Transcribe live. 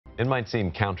It might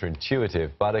seem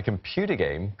counterintuitive, but a computer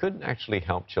game could actually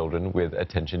help children with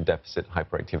Attention Deficit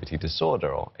Hyperactivity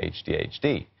Disorder, or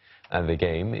ADHD. The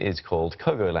game is called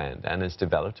CogoLand and is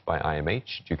developed by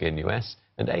IMH, Duke-NUS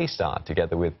and A STAR,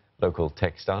 together with local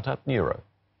tech startup Neeuro.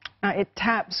 It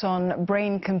taps on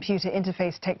brain-computer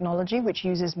interface technology, which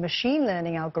uses machine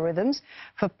learning algorithms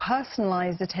for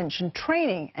personalized attention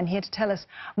training. And here to tell us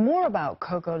more about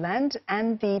CogoLand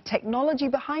and the technology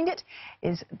behind it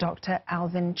is Dr.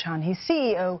 Alvin Chan. He's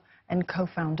CEO and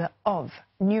co-founder of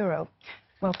Neeuro.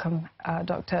 Welcome,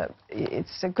 Doctor.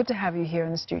 It's good to have you here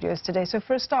in the studios today. So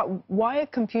for a start, why a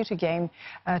computer game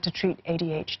to treat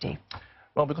ADHD?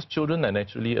 Well, because children are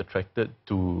naturally attracted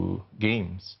to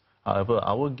games. However,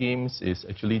 our games is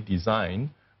actually designed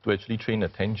to actually train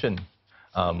attention.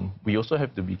 We also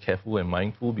have to be careful and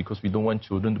mindful because we don't want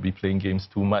children to be playing games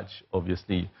too much,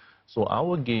 obviously. So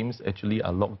our games actually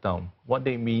are locked down. What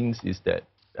that means is that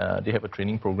they have a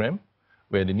training program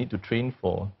where they need to train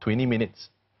for 20 minutes,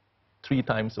 3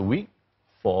 times a week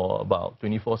for about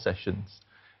 24 sessions.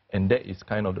 And that is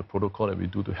kind of the protocol that we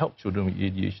do to help children with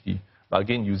ADHD. But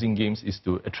again, using games is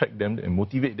to attract them and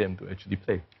motivate them to actually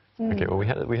play. Okay, well, we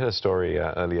had a story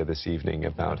earlier this evening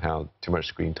about how too much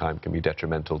screen time can be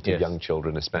detrimental to young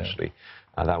children, especially.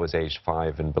 That was age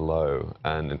 5 and below,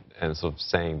 and sort of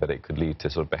saying that it could lead to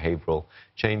sort of behavioral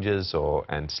changes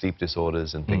and sleep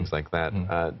disorders and things like that.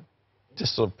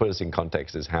 Just sort of put us in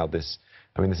context as how this,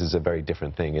 I mean, this is a very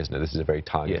different thing, isn't it? This is a very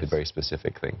targeted, very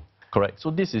specific thing. Correct.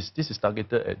 So this is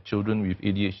targeted at children with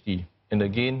ADHD, and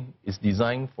again, it's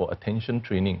designed for attention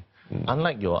training.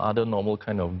 Unlike your other normal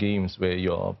kind of games where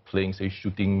you're playing, say,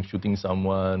 shooting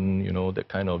someone, you know, that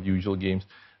kind of usual games,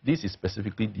 this is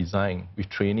specifically designed with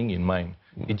training in mind.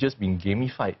 It's just been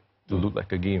gamified to look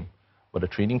like a game, but the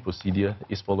training procedure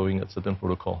is following a certain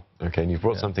protocol. Okay, and you've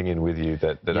brought something in with you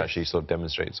that actually sort of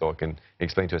demonstrates or can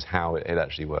explain to us how it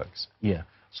actually works. Yeah.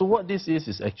 So what this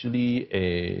is actually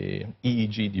a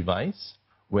EEG device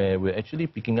where we're actually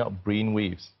picking up brain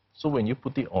waves. So when you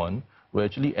put it on, we're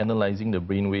actually analyzing the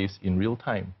brain waves in real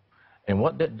time. And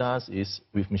what that does is,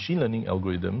 with machine learning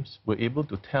algorithms, we're able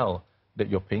to tell that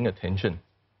you're paying attention.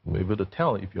 We're able to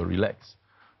tell if you're relaxed.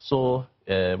 So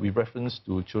with reference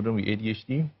to children with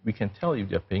ADHD, we can tell if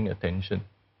they're paying attention.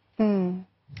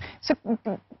 So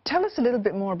tell us a little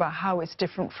bit more about how it's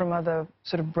different from other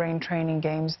sort of brain training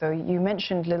games, though. You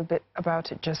mentioned a little bit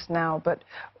about it just now, but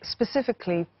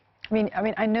specifically, I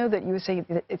mean, I know that you were saying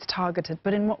that it's targeted,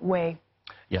 but in what way?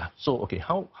 Yeah, so, okay,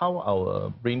 how our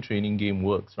brain training game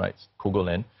works, right,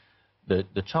 CogoLand,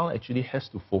 the child actually has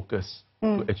to focus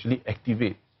to actually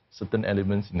activate certain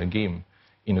elements in the game.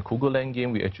 In a CogoLand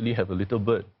game, we actually have a little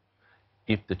bird.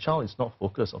 If the child is not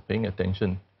focused or paying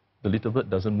attention, the little bird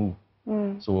doesn't move.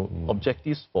 So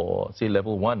objectives for, say,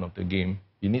 level 1 of the game,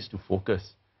 he needs to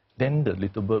focus. Then the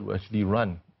little bird will actually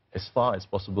run as far as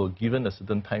possible, given a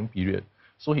certain time period.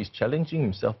 So he's challenging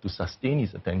himself to sustain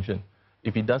his attention.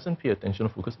 If he doesn't pay attention or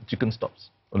focus, the chicken stops,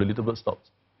 or the little bird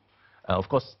stops. Of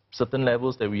course, certain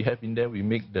levels that we have in there, we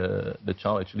make the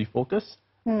child actually focus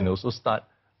and also start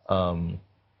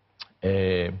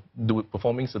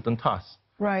performing certain tasks.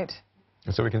 Right.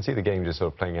 So we can see the game just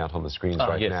sort of playing out on the screens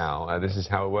now. This is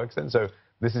how it works then? So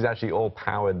this is actually all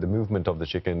powered, the movement of the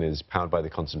chicken is powered by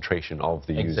the concentration of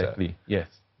the user? Exactly, yes.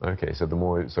 Okay, so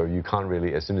so you can't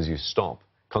really, as soon as you stop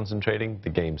concentrating, the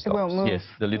game stops. Yes,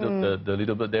 the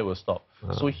little bird there will stop.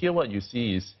 So here what you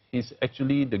see is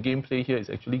the gameplay here is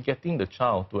actually getting the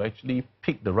child to actually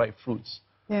pick the right fruits.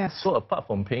 Yes. So apart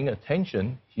from paying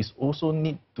attention, he's also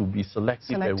need to be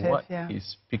selective at what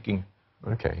he's picking.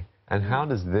 Okay, and how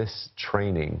does this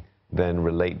training then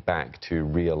relate back to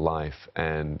real life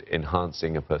and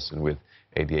enhancing a person with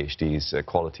ADHD's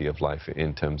quality of life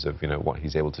in terms of, you know, what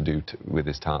he's able to do with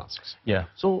his tasks? Yeah,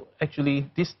 so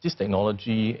actually this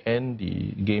technology and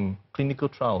the game clinical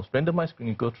trials, randomized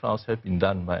clinical trials have been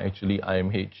done by actually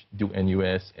IMH,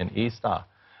 Duke-NUS and A STAR.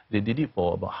 They did it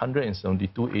for about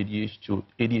 172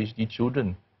 ADHD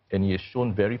children, and it has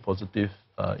shown very positive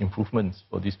improvements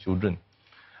for these children.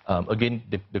 Again,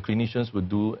 the clinicians will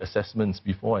do assessments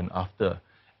before and after,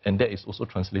 and that is also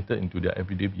translated into their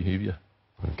everyday behavior.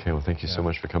 Okay, well, thank you so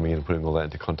much for coming in and putting all that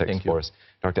into context for us.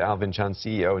 Dr. Alvin Chan,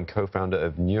 CEO and co-founder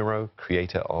of Neeuro,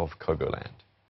 creator of CogoLand.